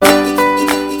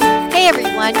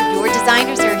everyone. Your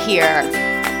designers are here.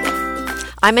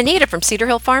 I'm Anita from Cedar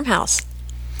Hill Farmhouse.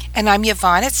 And I'm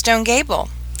Yvonne at Stone Gable.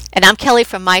 And I'm Kelly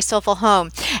from My Soulful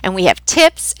Home. And we have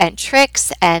tips and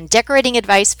tricks and decorating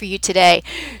advice for you today.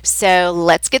 So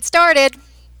let's get started.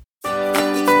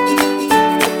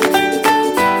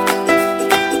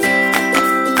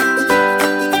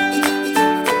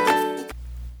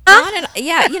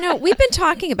 We've been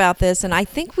talking about this, and I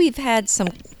think we've had some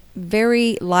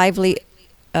very lively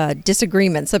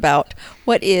disagreements about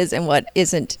what is and what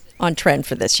isn't on trend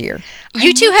for this year.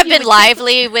 You two have been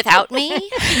lively without me.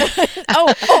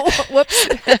 Whoops.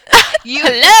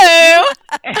 Hello.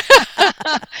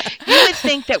 You would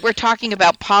think that we're talking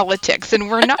about politics, and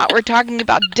we're not. We're talking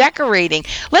about decorating.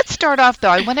 Let's start off, though.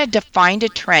 I want to define a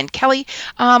trend. Kelly,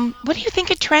 what do you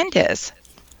think a trend is?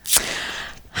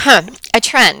 A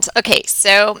trend. Okay,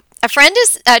 so a trend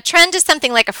is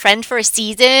something like a friend for a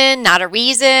season, not a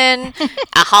reason,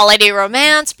 a holiday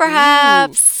romance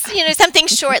perhaps, something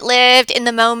short-lived, in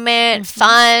the moment,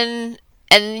 fun,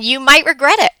 and you might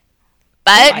regret it,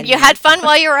 but you had fun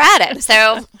while you were at it,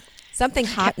 so... Something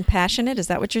hot and passionate, is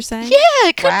that what you're saying? Yeah,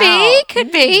 it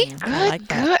could be.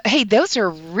 Good. Hey, those are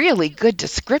really good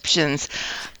descriptions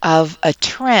of a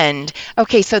trend.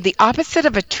 Okay, so the opposite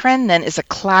of a trend then is a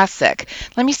classic.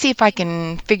 Let me see if I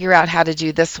can figure out how to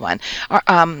do this one.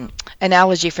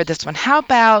 Analogy for this one. How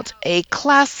about a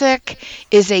classic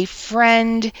is a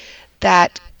friend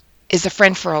that is a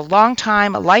friend for a long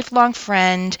time, a lifelong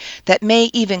friend that may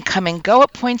even come and go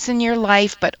at points in your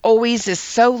life, but always is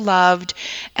so loved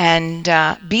and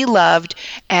beloved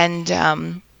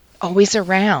and always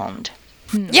around.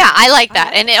 Yeah, I like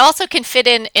that. And it also can fit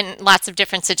in lots of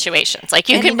different situations. Like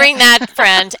you can bring that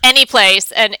friend any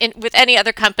place and with any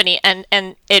other company and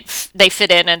they fit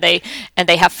in and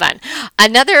they have fun.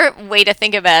 Another way to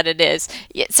think about it is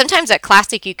sometimes at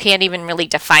classic you can't even really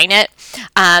define it.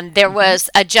 There was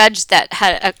a judge that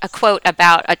had a quote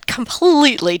about a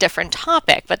completely different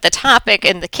topic, but the topic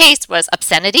in the case was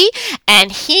obscenity.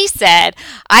 And he said,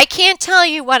 I can't tell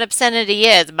you what obscenity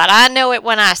is, but I know it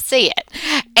when I see it.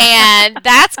 And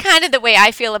that's kind of the way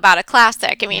I feel about a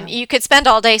classic. I mean, you could spend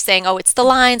all day saying, oh, it's the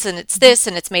lines and it's this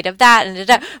and it's made of that and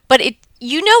da-da. But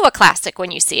you know a classic when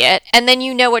you see it, and then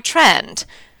you know a trend.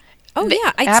 Oh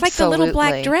yeah, it's like the little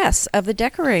black dress of the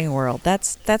decorating world.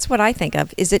 That's what I think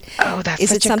of. Is it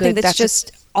something that's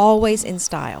just always in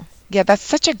style? Yeah, that's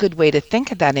such a good way to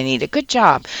think of that, Anita. Good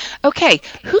job. Okay,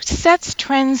 who sets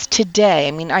trends today?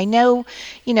 I mean, I know,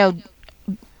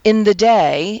 in the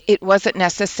day, it wasn't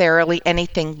necessarily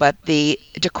anything but the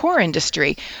decor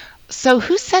industry. So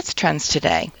who sets trends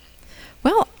today?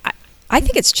 Well, I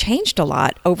think it's changed a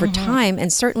lot over time,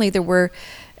 and certainly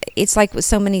it's like with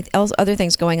so many other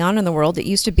things going on in the world, it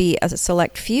used to be a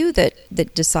select few that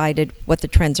decided what the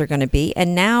trends are going to be,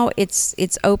 and now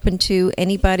it's open to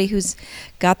anybody who's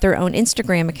got their own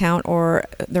Instagram account or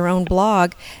their own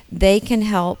blog. They can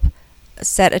help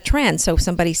set a trend. So if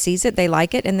somebody sees it, they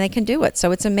like it, and they can do it.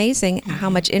 So it's amazing how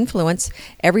much influence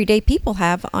everyday people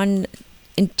have on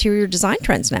interior design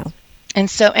trends now. And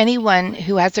so anyone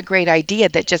who has a great idea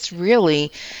that just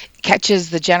really catches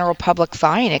the general public's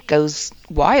eye and it goes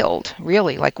wild,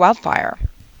 really, like wildfire.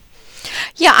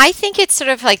 Yeah, I think it's sort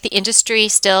of like the industry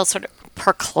still sort of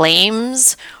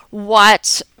proclaims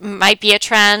what might be a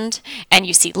trend, and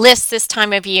you see lists this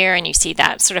time of year, and you see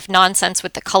that sort of nonsense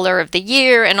with the color of the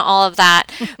year and all of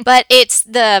that. But it's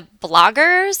the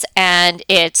bloggers, and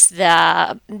it's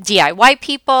the DIY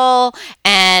people,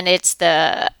 and it's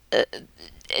the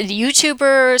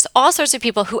YouTubers, all sorts of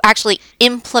people who actually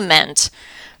implement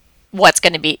what's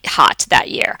going to be hot that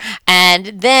year.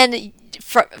 And then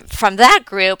from that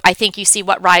group, I think you see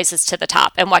what rises to the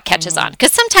top and what catches on.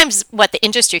 Because sometimes what the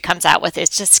industry comes out with is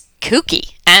just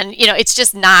kooky, and it's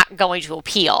just not going to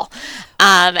appeal.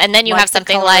 And then you have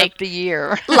something like the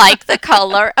year, like the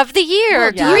color of the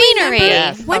year, greenery.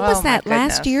 Yes. When was that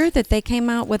last year that they came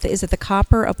out with? Is it the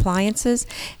copper appliances?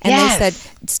 And they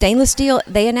said stainless steel.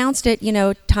 They announced it.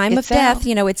 Time of death.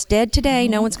 It's dead today.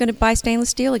 No one's going to buy stainless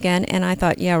steel again. And I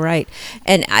thought, yeah, right.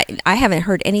 And I haven't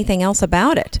heard anything else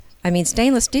about it. I mean,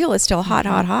 stainless steel is still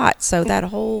hot. So that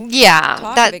whole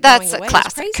that's a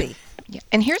classic. Is crazy. Yeah.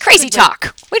 And here's crazy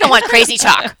talk. We don't want crazy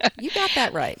talk. You got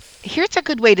that right. Here's a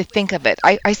good way to think of it.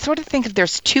 I sort of think of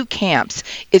there's two camps.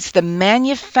 It's the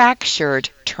manufactured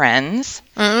trends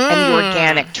and the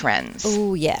organic trends.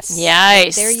 Oh, yes.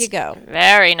 Yes. There you go.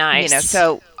 Very nice.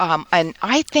 And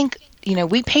I think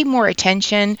we pay more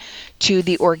attention to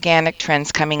the organic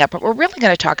trends coming up, but we're really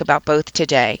going to talk about both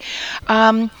today.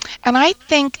 And I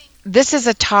think this is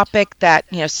a topic that,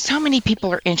 so many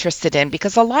people are interested in,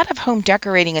 because a lot of home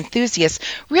decorating enthusiasts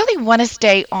really want to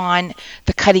stay on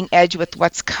the cutting edge with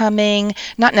what's coming,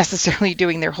 not necessarily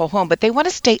doing their whole home, but they want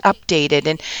to stay updated.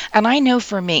 And I know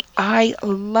for me, I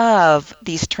love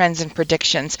these trends and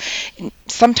predictions.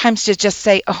 Sometimes to just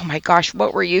say, oh my gosh,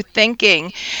 what were you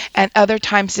thinking? And other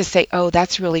times to say, oh,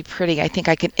 that's really pretty. I think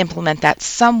I can implement that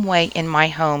some way in my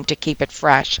home to keep it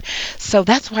fresh. So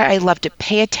that's why I love to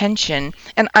pay attention.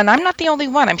 And I'm not the only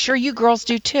one. I'm sure you girls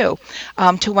do too,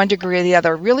 to one degree or the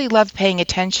other. Really love paying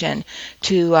attention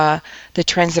to the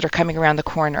trends that are coming around the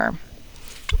corner.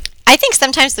 I think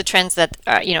sometimes the trends that,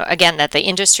 again, that the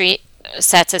industry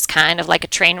sets as kind of like a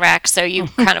train wreck, so you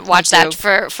kind of watch that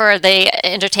for the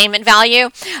entertainment value.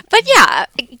 But yeah,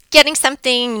 getting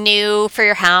something new for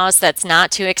your house that's not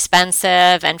too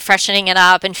expensive and freshening it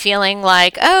up and feeling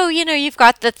like, oh, you've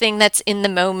got the thing that's in the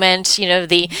moment,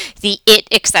 the it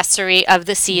accessory of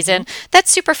the season.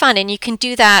 That's super fun, and you can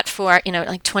do that for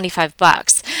like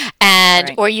 $25, and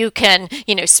Right. or you can,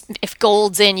 if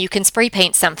gold's in, you can spray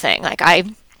paint something. Like I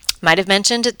might have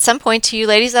mentioned at some point to you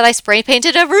ladies that I spray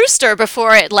painted a rooster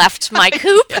before it left my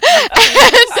coop.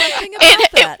 Something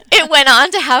about that. It went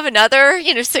on to have another,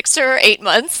 6 or 8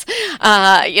 months,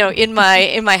 in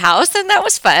my house, and that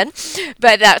was fun.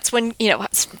 But that's when,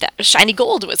 that shiny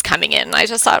gold was coming in. I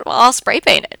just thought, well, I'll spray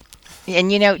paint it.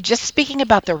 And just speaking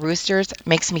about the roosters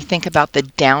makes me think about the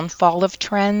downfall of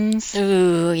trends.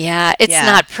 Ooh, yeah, it's Yeah.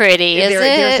 not pretty, is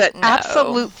There's it? an No.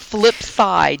 absolute flip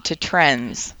side to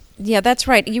trends. Yeah, that's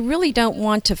right. You really don't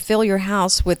want to fill your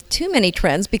house with too many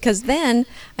trends, because then,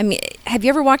 have you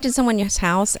ever walked in someone's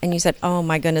house and you said, oh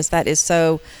my goodness, that is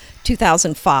so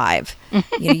 2005?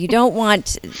 You don't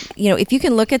want, if you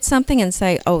can look at something and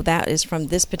say, oh, that is from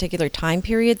this particular time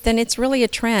period, then it's really a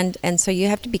trend. And so you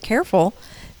have to be careful,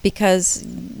 because,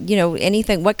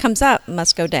 what comes up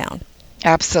must go down.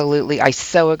 Absolutely. I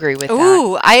so agree with that.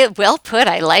 Ooh, well put.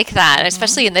 I like that,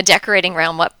 especially in the decorating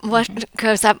realm. What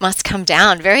goes up must come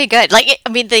down. Very good.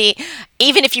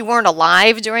 Even if you weren't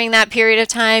alive during that period of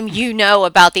time,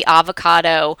 about the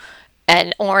avocado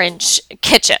and orange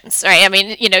kitchens,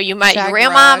 right? Your Shag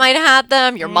grandma rug. might have had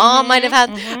them. Your mom might have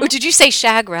had. Oh, did you say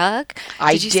shag rug?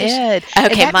 I you say did. Okay,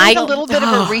 and that my made a little bit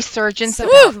of a resurgence Woo.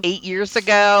 about 8 years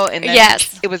ago, and then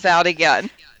Yes. it was out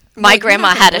again. My Well, grandma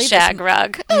you're not had a gonna believe this. shag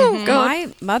rug. Oh, God.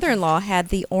 My mother-in-law had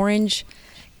the orange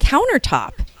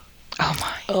countertop. Oh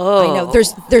my. Oh. I know.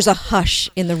 There's a hush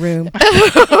in the room.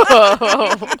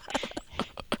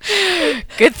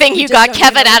 Good thing you just got don't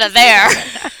Kevin know out of there.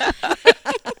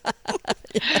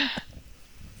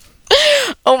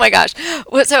 Oh my gosh.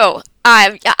 Well, so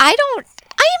I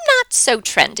am not so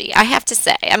trendy, I have to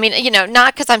say.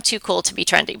 Not because I'm too cool to be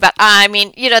trendy, but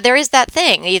there is that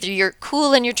thing. Either you're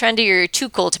cool and you're trendy, or you're too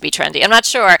cool to be trendy. I'm not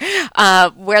sure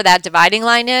where that dividing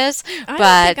line is, I but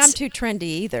don't think I'm too trendy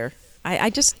either.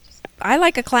 I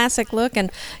like a classic look, and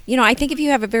I think if you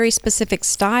have a very specific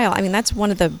style, that's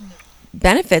one of the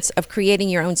benefits of creating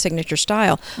your own signature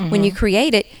style. When you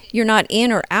create it, you're not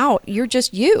in or out, you're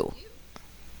just you.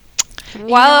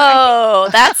 whoa,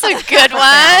 that's a good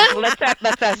one.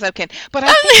 That's okay. But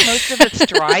I think most of us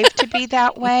strive to be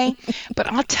that way.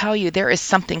 But I'll tell you, there is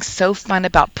something so fun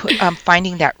about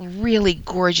finding that really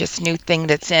gorgeous new thing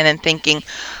that's in and thinking,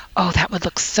 oh, that would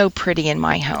look so pretty in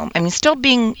my home. Still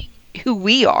being who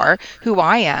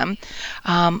I am,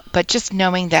 but just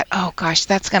knowing that, oh gosh,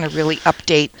 that's going to really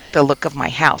update the look of my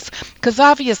house. Because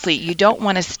obviously you don't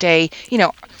want to stay,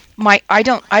 I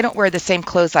don't wear the same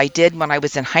clothes I did when I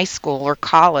was in high school or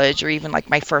college or even like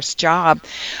my first job.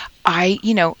 I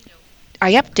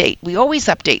update. We always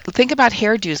update. Think about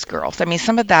hairdos, girls.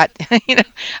 Some of that,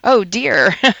 oh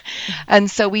dear. And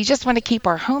so we just want to keep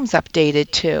our homes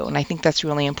updated too. And I think that's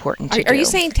really important to do. Are you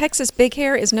saying Texas big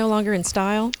hair is no longer in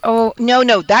style? Oh,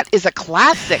 no, that is a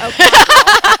classic.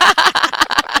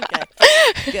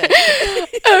 Good.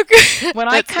 Okay. When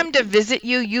I come to visit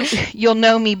you, you'll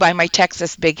know me by my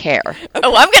Texas big hair.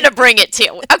 Oh, I'm going to bring it to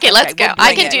you. Okay, let's go. we'll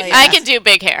I bring can it. do. I can do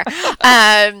big hair.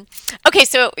 Okay,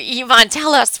 so Yvonne,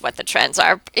 tell us what the trends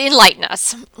are. Enlighten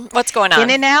us. What's going on? In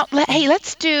and out. Hey,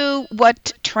 let's do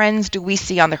what trends do we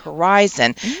see on the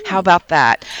horizon? How about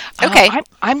that? Okay.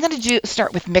 I'm going to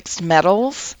start with mixed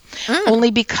metals.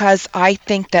 Only because I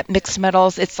think that mixed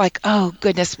metals, it's like, oh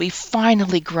goodness, we've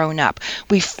finally grown up.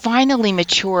 We've finally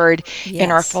matured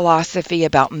in our Yes. philosophy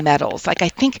about metals. Like, I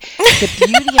think the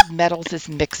beauty of metals is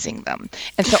mixing them.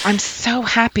 And so I'm so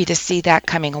happy to see that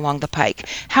coming along the pike.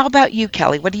 How about you,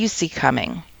 Kelly? What do you see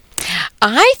coming?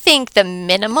 I think the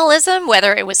minimalism,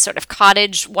 whether it was sort of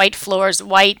cottage, white floors,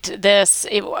 white this,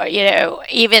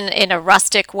 even in a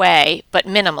rustic way, but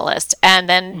minimalist, and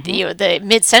then the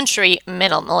mid-century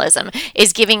minimalism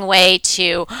is giving way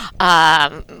to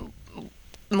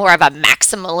more of a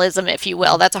maximalism, if you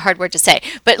will. That's a hard word to say,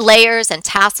 but layers and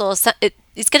tassels.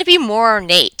 It's going to be more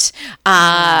ornate,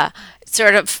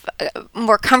 sort of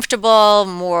more comfortable,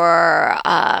 more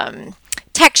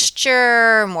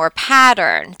texture, more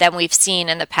pattern than we've seen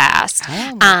in the past.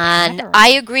 And pattern. I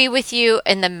agree with you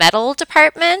in the metal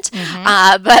department,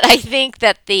 but I think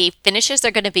that the finishes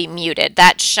are going to be muted.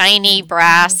 That shiny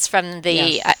brass from the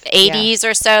Yes, 80s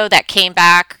or so that came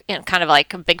back in kind of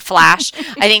like a big flash,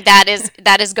 I think that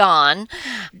is gone.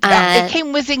 It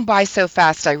came whizzing by so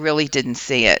fast, I really didn't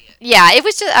see it. Yeah, it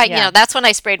was just Yeah. that's when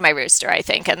I sprayed my rooster, I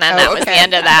think, and then that was the okay.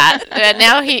 end of that.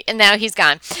 And now he's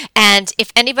gone. And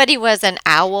if anybody was an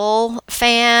owl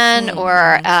fan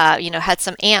or had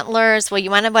some antlers, well, you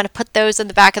want to put those in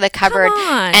the back of the cupboard Come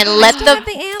on. and I let still the have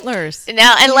the antlers.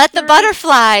 let the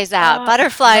butterflies out.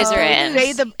 Butterflies are in.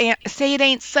 Say it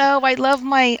ain't so. I love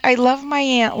my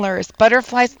antlers.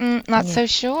 Butterflies, not so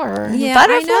sure. Yeah, I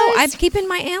know. Butterflies? I'm keeping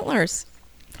my antlers.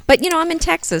 But I'm in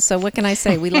Texas, so what can I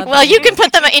say? We love Well, you can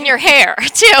put them in your hair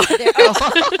too.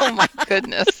 Oh my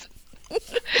goodness.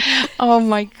 Oh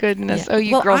my goodness. Yeah. Oh,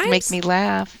 you Well, girls make me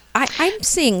laugh. I'm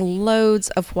seeing loads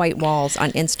of white walls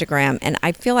on Instagram, and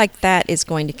I feel like that is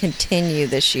going to continue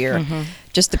this year.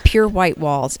 Just the pure white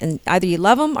walls. And either you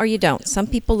love them or you don't. Some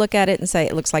people look at it and say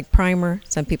it looks like primer.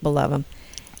 Some people love them.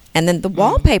 And then the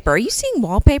wallpaper. Are you seeing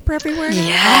wallpaper everywhere now?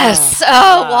 Yes.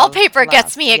 Wallpaper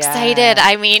gets me excited. yes.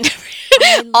 I mean,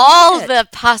 love all it. the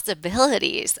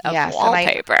possibilities of Yes,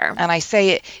 wallpaper. And I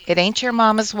say it ain't your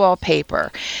mama's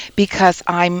wallpaper, because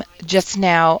I'm just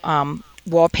now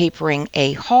wallpapering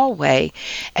a hallway,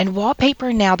 and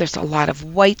wallpaper now, there's a lot of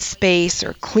white space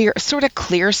or clear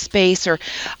space, or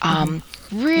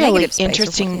really Negative space or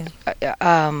interesting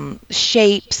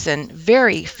shapes and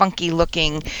very funky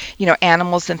looking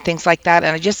animals and things like that.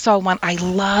 And I just saw one I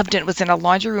loved, and it was in a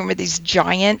laundry room with these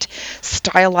giant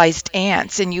stylized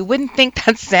ants, and you wouldn't think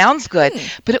that sounds good,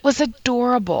 but it was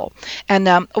adorable. And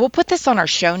we'll put this on our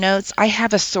show notes. I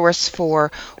have a source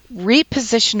for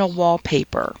repositional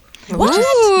wallpaper. What?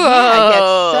 Yeah, it's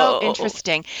so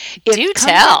interesting. Do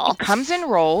tell. It comes in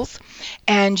rolls,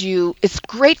 and it's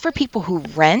great for people who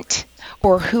rent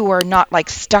or who are not like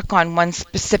stuck on one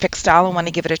specific style and want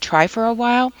to give it a try for a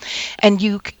while. And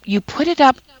you put it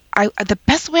up. The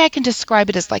best way I can describe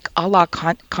it is like a la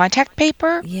contact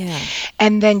paper. Yeah.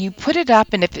 And then you put it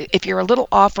up, and if you're a little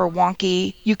off or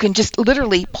wonky, you can just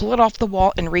literally pull it off the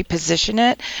wall and reposition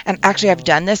it. And actually, I've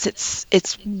done this.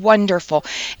 It's wonderful.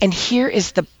 And here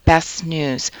is the best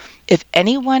news. If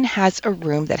anyone has a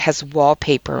room that has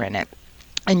wallpaper in it,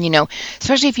 and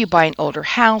especially if you buy an older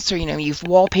house, or you've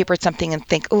wallpapered something and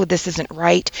think, oh, this isn't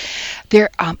right, there,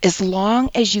 as long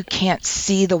as you can't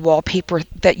see the wallpaper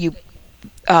that you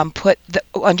put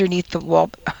underneath the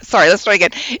wall. Sorry, let's try again.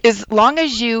 As long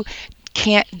as you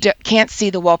can't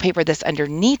see the wallpaper that's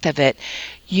underneath of it,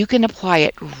 you can apply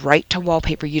it right to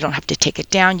wallpaper. You don't have to take it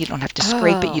down. You don't have to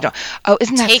scrape it. You don't. Oh,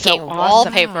 isn't that Taking so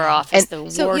awesome? wallpaper off is the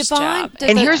So, worst Yvonne, job.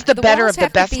 And here's the better walls of the have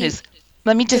to best be- news.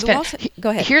 Let me just the walls- finish. go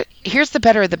ahead. Here's the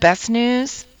better of the best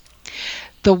news.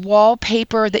 The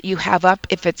wallpaper that you have up,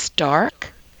 if it's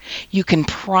dark, you can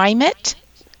prime it,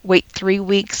 wait 3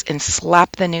 weeks, and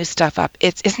slap the new stuff up.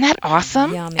 Isn't that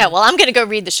awesome? Yummy. Yeah, well, I'm going to go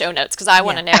read the show notes because I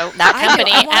want to know that I do.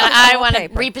 company, I and want the I want to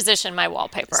wallpaper. reposition my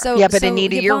wallpaper. Yeah, but so,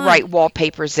 Anita, you're Yvonne, right.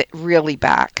 Wallpaper's it really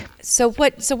back. So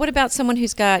what about someone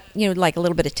who's got like a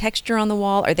little bit of texture on the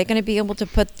wall? Are they going to be able to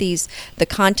put this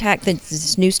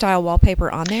new style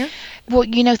wallpaper on there? Well,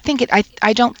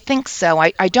 I don't think so.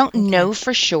 I don't know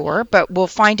for sure, but we'll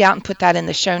find out and put that in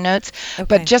the show notes. Okay.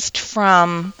 But just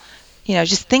from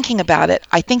just thinking about it,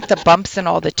 I think the bumps and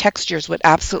all the textures would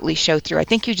absolutely show through. I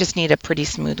think you just need a pretty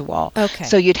smooth wall. Okay.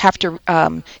 So you'd have to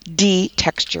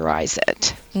de-texturize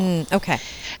it. Okay.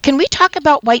 Can we talk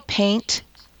about white paint?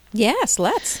 Yes,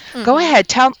 let's. Go ahead.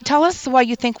 Tell us why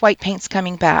you think white paint's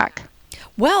coming back.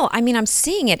 Well, I mean, I'm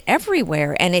seeing it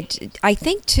everywhere, and I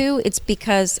think too, it's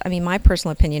because, I mean, my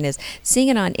personal opinion is seeing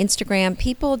it on Instagram.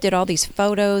 People did all these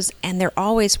photos, and they're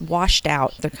always washed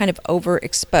out. They're kind of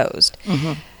overexposed.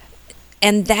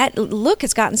 And that look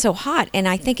has gotten so hot, and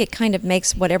I think it kind of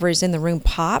makes whatever is in the room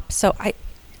pop. So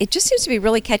it just seems to be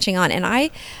really catching on. And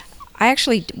I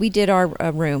actually, we did our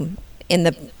room in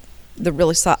the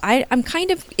really soft. I'm kind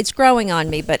of, it's growing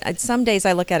on me, but some days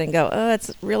I look at it and go, oh,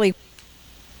 it's really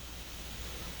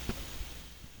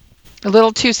A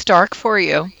little too stark for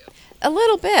you. a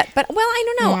little bit. But well, I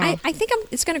don't know. I think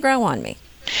it's going to grow on me.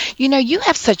 You know, you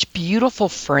have such beautiful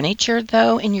furniture,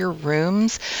 though, in your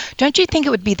rooms. Don't you think it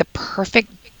would be the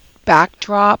perfect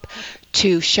backdrop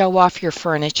to show off your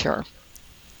furniture?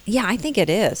 Yeah, I think it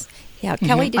is. Yeah,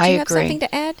 Kelly, did I you have agree. something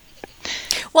to add?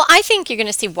 Well, I think you're going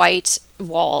to see white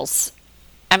walls.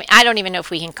 I mean, I don't even know if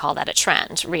we can call that a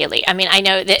trend, really. I mean, I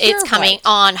know that it's Pure coming white.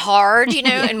 on hard,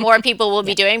 and more people will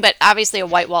be doing, but obviously a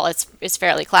white wall is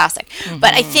fairly classic.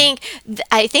 But I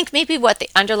think maybe what the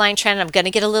underlying trend, I'm going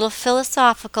to get a little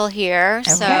philosophical here,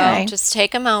 so Okay. just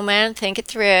take a moment, think it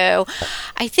through.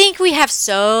 I think we have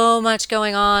so much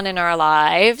going on in our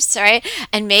lives, right?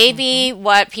 And maybe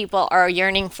what people are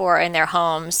yearning for in their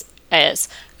homes is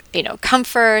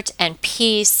comfort and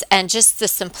peace, and just the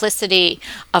simplicity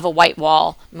of a white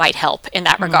wall might help in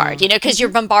that regard, because you're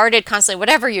bombarded constantly,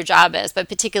 whatever your job is, but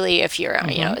particularly if you're,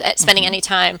 spending any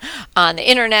time on the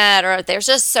internet, or there's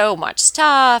just so much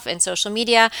stuff and social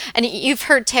media. And you've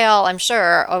heard tale, I'm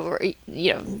sure, over,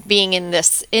 being in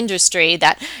this industry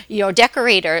that,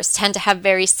 decorators tend to have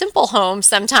very simple homes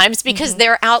sometimes because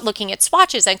they're out looking at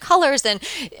swatches and colors and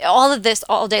all of this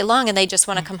all day long, and they just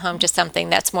want to come home to something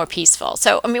that's more peaceful.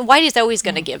 So, I mean, white is always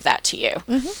going to give that to you.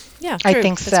 Yeah, I true.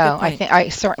 think That's a so. good point. I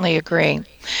certainly agree.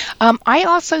 I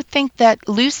also think that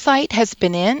Lucite has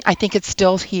been in. I think it's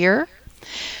still here,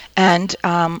 and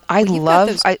I You've got love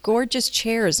those gorgeous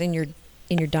chairs in your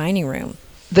dining room.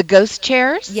 the ghost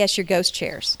chairs. Yes, your ghost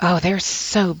chairs. Oh, they're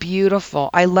so beautiful.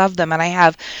 I love them, and I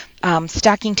have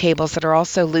stacking tables that are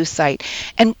also Lucite.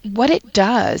 And what it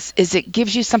does is it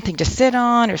gives you something to sit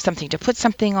on or something to put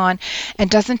something on, and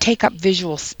doesn't take up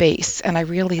visual space. And I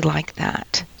really like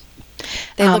that.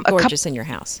 They look a coup- gorgeous in your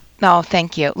house. No,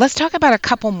 thank you. Let's talk about a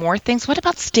couple more things. What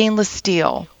about stainless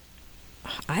steel?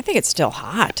 I think it's still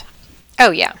hot.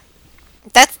 Oh yeah,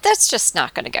 that's just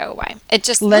not going to go away. It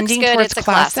just Lending looks good. towards It's a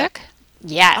classic? classic.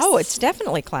 Yes. Oh, it's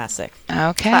definitely classic.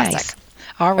 Okay. Classic.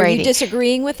 All Are you righty.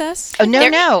 disagreeing with us? Oh, no,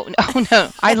 There- no. Oh, no.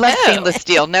 I love No. stainless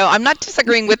steel. No, I'm not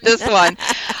disagreeing with this one.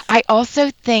 I also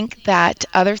think that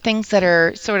other things that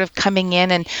are sort of coming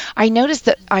in, and I know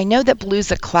that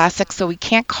blue's a classic, so we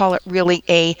can't call it really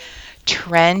a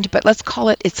trend, but let's call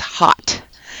it's hot.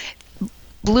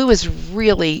 Blue is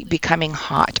really becoming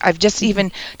hot. I've just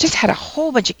even just had a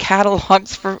whole bunch of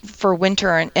catalogs for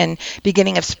winter and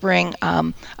beginning of spring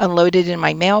unloaded in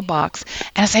my mailbox.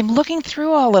 And as I'm looking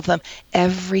through all of them,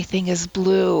 everything is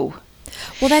blue.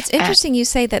 Well, that's interesting you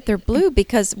say that they're blue,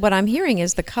 because what I'm hearing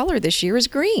is the color this year is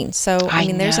green. So, I I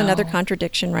mean, there's another know.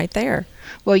 contradiction right there.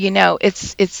 Well,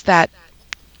 it's that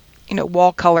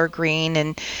wall color green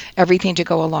and everything to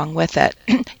go along with it.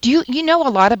 You know a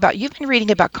lot about, you've been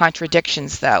reading about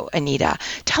contradictions though, Anita.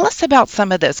 Tell us about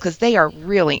some of those, because they are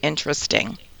really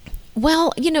interesting.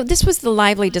 Well, this was the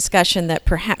lively discussion that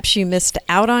perhaps you missed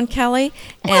out on, Kelly.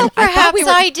 And Well, perhaps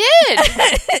I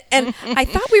did. and I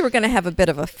thought we were going to have a bit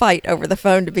of a fight over the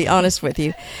phone, to be honest with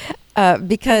you,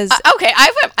 because Okay,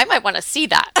 I might want to see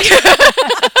that.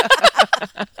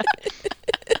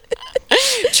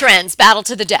 Trends, battle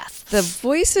to the death. the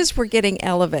voices were getting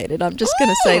elevated. I'm just going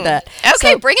to say that.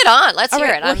 Okay, So- bring it on. Let's All hear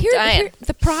right, it. well, I'm dying.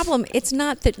 the problem, it's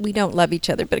not that we don't love each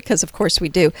other, but because of course we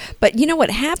do. But you know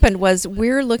what happened was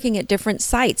we're looking at different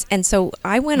sites. And so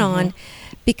I went on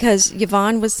because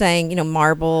Yvonne was saying,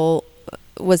 marble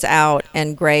was out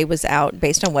and gray was out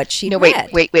based on what she No, read.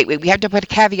 wait. We have to put a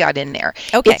caveat in there.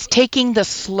 Okay. It's taking the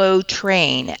slow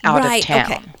train out Right, of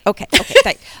town. Okay.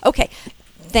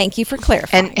 Thank you for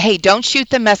clarifying. And hey, don't shoot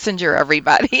the messenger,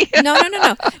 everybody.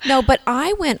 No, but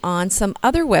I went on some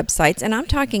other websites, and I'm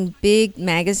talking big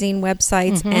magazine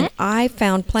websites, and I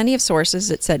found plenty of sources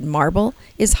that said marble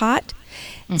is hot.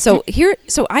 So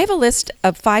I have a list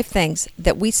of 5 things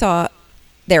that we saw.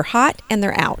 They're hot and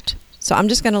they're out. So I'm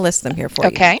just going to list them here for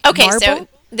Okay. you. Okay, so Marble?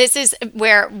 this is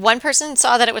where one person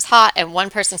saw that it was hot and one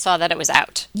person saw that it was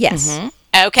out. Yes.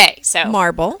 Okay, so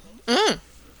Marble.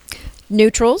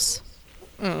 Neutrals.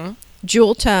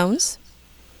 Jewel tones.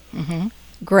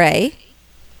 Gray.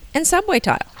 And subway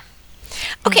tile.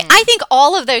 okay, I think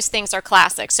all of those things are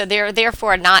classic. So they're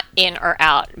therefore not in or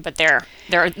out, but they're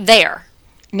there.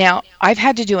 Now, I've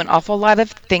had to do an awful lot of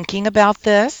thinking about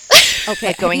this. Okay.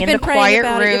 Like going Have in you the been praying quiet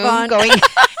about it, room, Yvonne?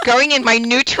 going in my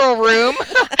neutral room.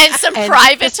 And some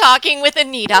private talking with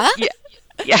Anita.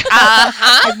 Yeah.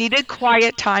 I needed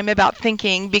quiet time about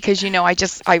thinking because,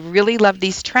 I really love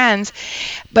these trends.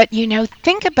 But,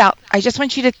 I just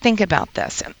want you to think about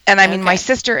this. And I mean, my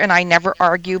sister and I never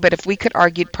argue, but if we could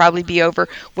argue, it'd probably be over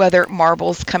whether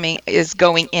marble's is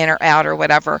going in or out or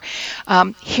whatever.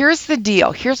 Here's the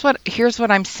deal. Here's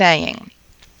what I'm saying.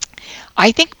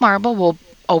 I think marble will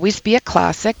always be a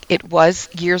classic. It was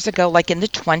years ago, like in the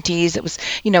 20s. It was,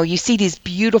 you see these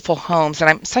beautiful homes, and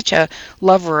I'm such a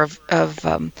lover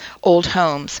of old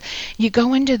homes. You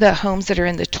go into the homes that are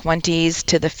in the 20s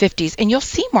to the 50s, and you'll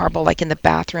see marble like in the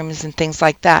bathrooms and things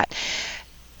like that.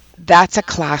 That's a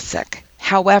classic.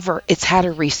 However, it's had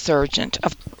a resurgence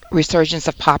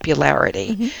of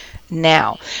popularity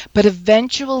now. But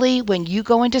eventually, when you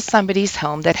go into somebody's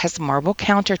home that has marble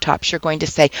countertops, you're going to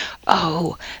say,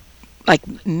 oh, like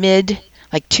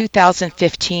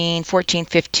 2015, 14,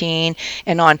 15,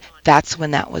 and on, that's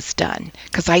when that was done.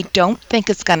 Because I don't think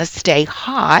it's going to stay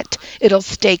hot. It'll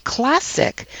stay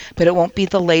classic, but it won't be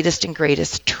the latest and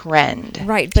greatest trend.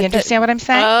 Right. Do you understand what I'm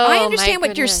saying? I understand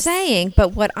what you're saying,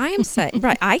 but what I am saying,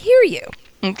 right, I hear you.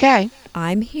 Okay.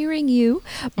 I'm hearing you,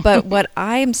 but what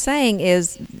I am saying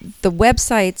is the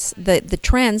websites, the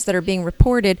trends that are being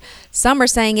reported, some are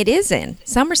saying it is in,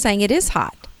 some are saying it is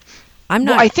hot. I'm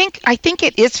not. Well, I think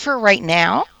it is for right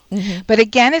now. But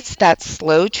again, it's that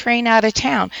slow train out of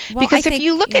town. Well, Because if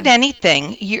you look at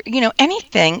anything,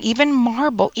 anything, even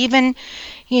marble, even,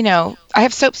 I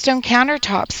have soapstone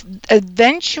countertops.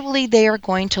 Eventually, they are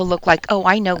going to look like, oh,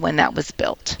 I know when that was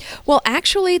built. Well,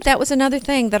 actually, that was another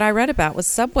thing that I read about was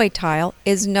subway tile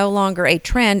is no longer a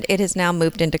trend. It has now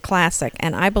moved into classic.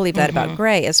 And I believe that about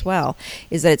gray as well,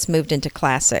 is that it's moved into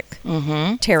classic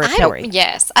territory.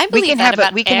 I believe that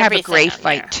about we can have a everything gray on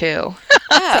fight, there. too.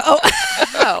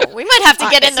 We might have to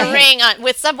get in the ring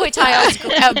with subway tiles,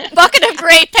 a bucket of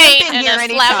gray paint, and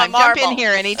a slab of marble. Jump in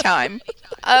here anytime.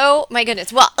 Oh my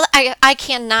goodness! Well, I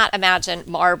cannot imagine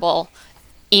marble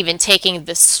even taking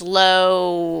the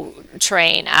slow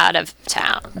train out of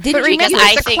town. But remember,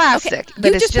 it's a classic,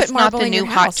 but it's just not the new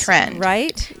hot trend,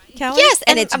 right, Kelly? Yes,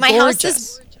 and it's my gorgeous. house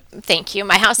is. Thank you.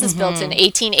 My house is built in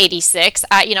 1886.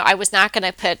 I was not going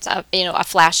to put a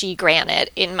flashy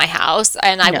granite in my house,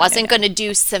 and I wasn't going to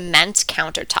do cement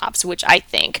countertops, which I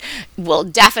think will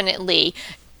definitely.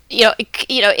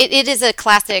 It is a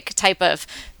classic type of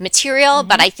material,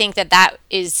 but I think that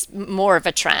is more of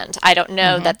a trend. I don't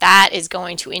know that is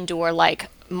going to endure like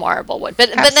marble would.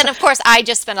 But then, of course, I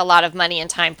just spent a lot of money and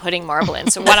time putting marble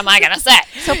in, so what am I going to say?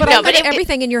 So, but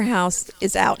everything in your house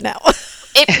is out now.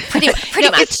 Pretty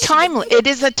much. It's timeless. It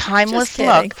is a timeless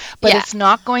look, but it's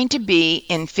not going to be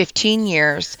in 15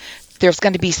 years. There's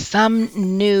going to be some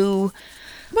new...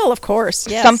 Well, of course,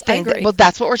 yes, something.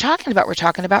 That's what we're talking about. We're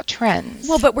talking about trends.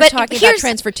 Well, but we're talking about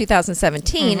trends for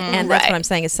 2017, and that's what I'm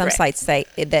saying is some sites say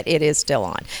that it is still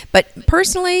on. But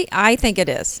personally, I think it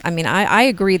is. I mean, I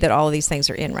agree that all of these things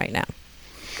are in right now.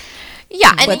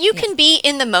 Yeah, and you can be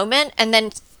in the moment and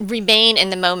then remain in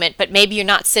the moment, but maybe you're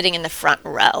not sitting in the front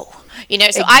row. So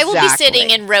exactly. I will be sitting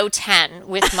in row 10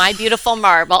 with my beautiful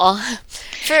marble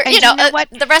for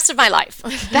the rest of my life.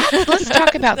 Let's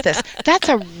talk about this. That's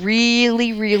a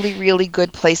really, really, really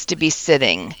good place to be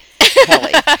sitting,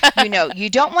 Kelly. You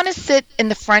don't want to sit in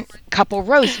the front couple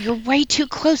rows. You're way too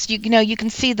close. You can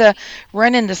see the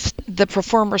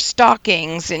performer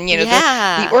stockings, and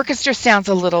the orchestra sounds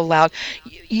a little loud.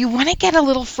 You want to get a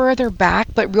little further back,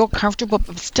 but real comfortable,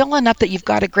 but still enough that you've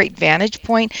got a great vantage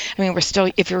point. I mean,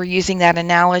 if you're using that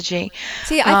analogy.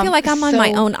 See, I feel like I'm on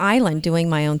my own island doing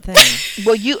my own thing.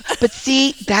 Well, but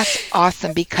see, that's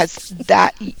awesome because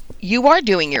you are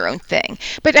doing your own thing.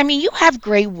 But I mean, you have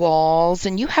gray walls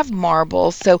and you have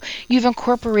marble, so you've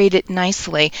incorporated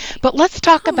nicely. But let's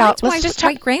talk about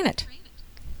white granite.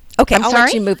 Okay, I'll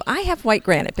let you move. I have white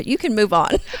granite, but you can move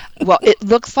on. Well, it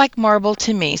looks like marble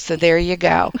to me, so there you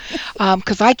go.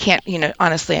 Because I can't,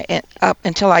 honestly,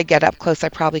 until I get up close, I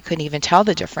probably couldn't even tell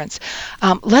the difference.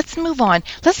 Let's move on.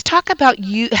 Let's talk about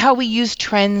how we use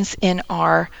trends in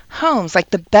our homes, like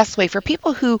the best way for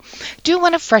people who do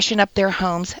want to freshen up their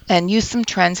homes and use some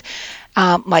trends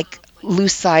like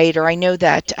lucite, or I know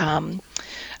that...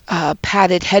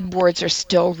 padded headboards are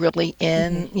still really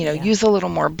in. Use a little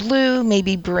more blue,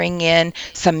 maybe bring in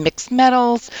some mixed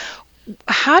metals.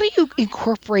 How do you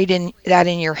incorporate that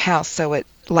in your house so it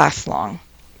lasts long?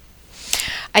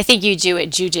 I think you do it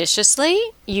judiciously,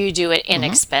 you do it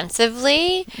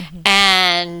inexpensively,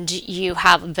 and you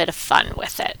have a bit of fun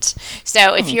with it.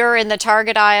 So if you're in the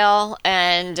Target aisle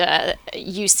and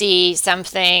you see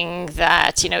something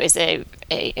that is a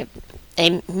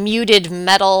muted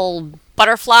metal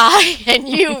butterfly and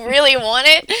you really want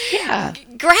it,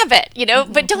 grab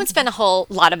it, but don't spend a whole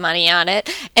lot of money on it,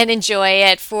 and enjoy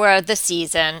it for the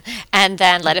season and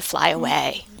then let it fly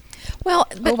away. Well,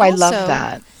 but I love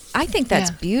that. I think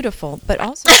that's beautiful, but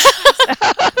also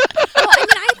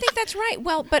I think that's right.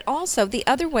 Well, but also the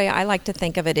other way I like to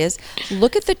think of it is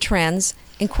look at the trends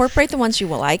Incorporate the ones you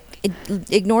will like,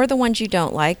 ignore the ones you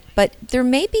don't like, but there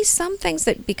may be some things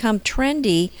that become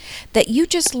trendy that you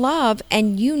just love,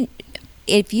 and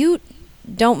if you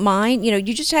don't mind,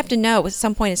 you just have to know at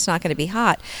some point it's not going to be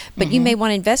hot, but you may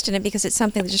want to invest in it because it's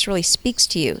something that just really speaks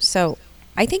to you. So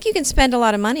I think you can spend a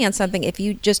lot of money on something if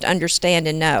you just understand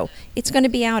and know it's going to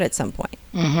be out at some point.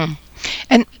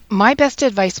 And my best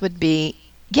advice would be,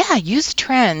 use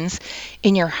trends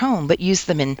in your home, but use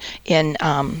them in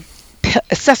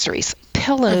accessories,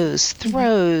 pillows,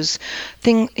 throws,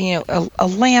 a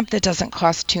lamp that doesn't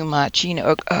cost too much,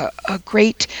 a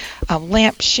great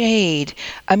lamp shade,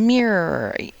 a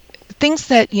mirror, things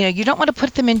that, you don't want to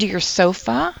put them into your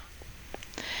sofa.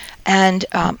 And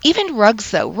even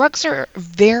rugs, though. Rugs are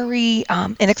very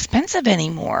inexpensive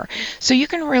anymore. So you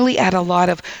can really add a lot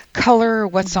of color,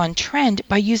 what's on trend,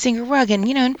 by using a rug.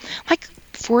 And, like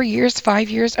 4 years,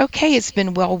 5 years, okay, it's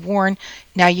been well worn.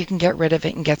 Now you can get rid of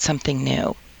it and get something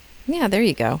new. Yeah, there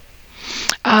you go.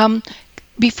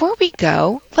 Before we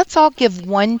go, let's all give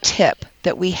one tip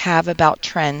that we have about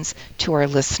trends to our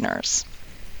listeners.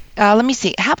 Let me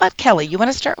see. How about Kelly? You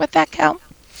want to start with that, Kel?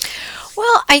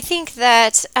 Well, I think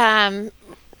that I've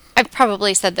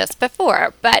probably said this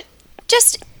before, but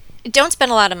just don't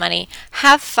spend a lot of money.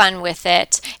 Have fun with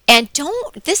it. And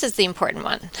this is the important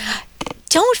one.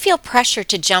 Don't feel pressure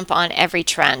to jump on every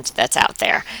trend that's out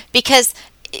there, because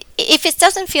if it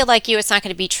doesn't feel like you, it's not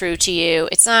going to be true to you.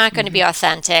 It's not going to be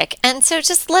authentic. And so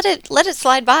just let it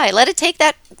slide by. Let it take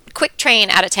that quick train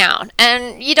out of town.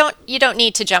 And you don't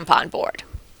need to jump on board.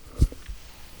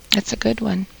 That's a good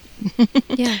one.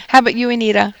 Yeah. How about you,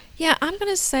 Anita? Yeah, I'm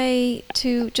going to say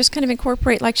to just kind of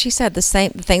incorporate, like she said, the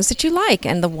things that you like,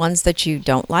 and the ones that you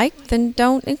don't like, then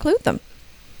don't include them.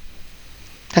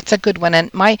 That's a good one.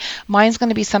 And mine's going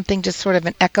to be something just sort of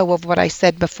an echo of what I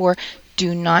said before.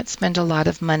 Do not spend a lot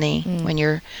of money when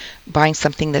you're buying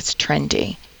something that's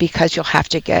trendy, because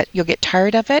you'll get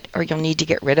tired of it, or you'll need to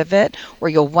get rid of it, or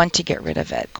you'll want to get rid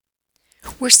of it.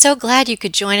 We're so glad you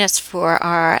could join us for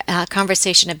our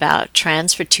conversation about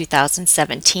trends for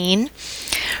 2017.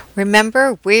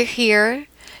 Remember, we're here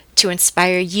to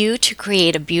inspire you to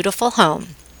create a beautiful home.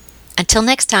 Until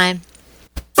next time.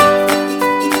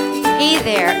 Hey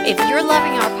there, if you're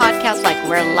loving our podcast like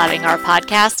we're loving our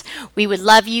podcast, we would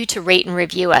love you to rate and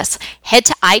review us. Head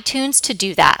to iTunes to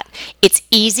do that. It's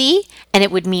easy, and it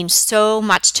would mean so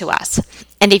much to us.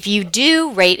 And if you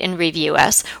do rate and review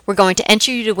us, we're going to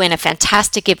enter you to win a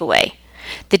fantastic giveaway.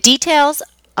 The details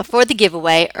for the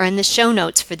giveaway are in the show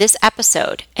notes for this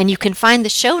episode, and you can find the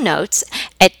show notes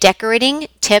at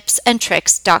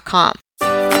decoratingtipsandtricks.com.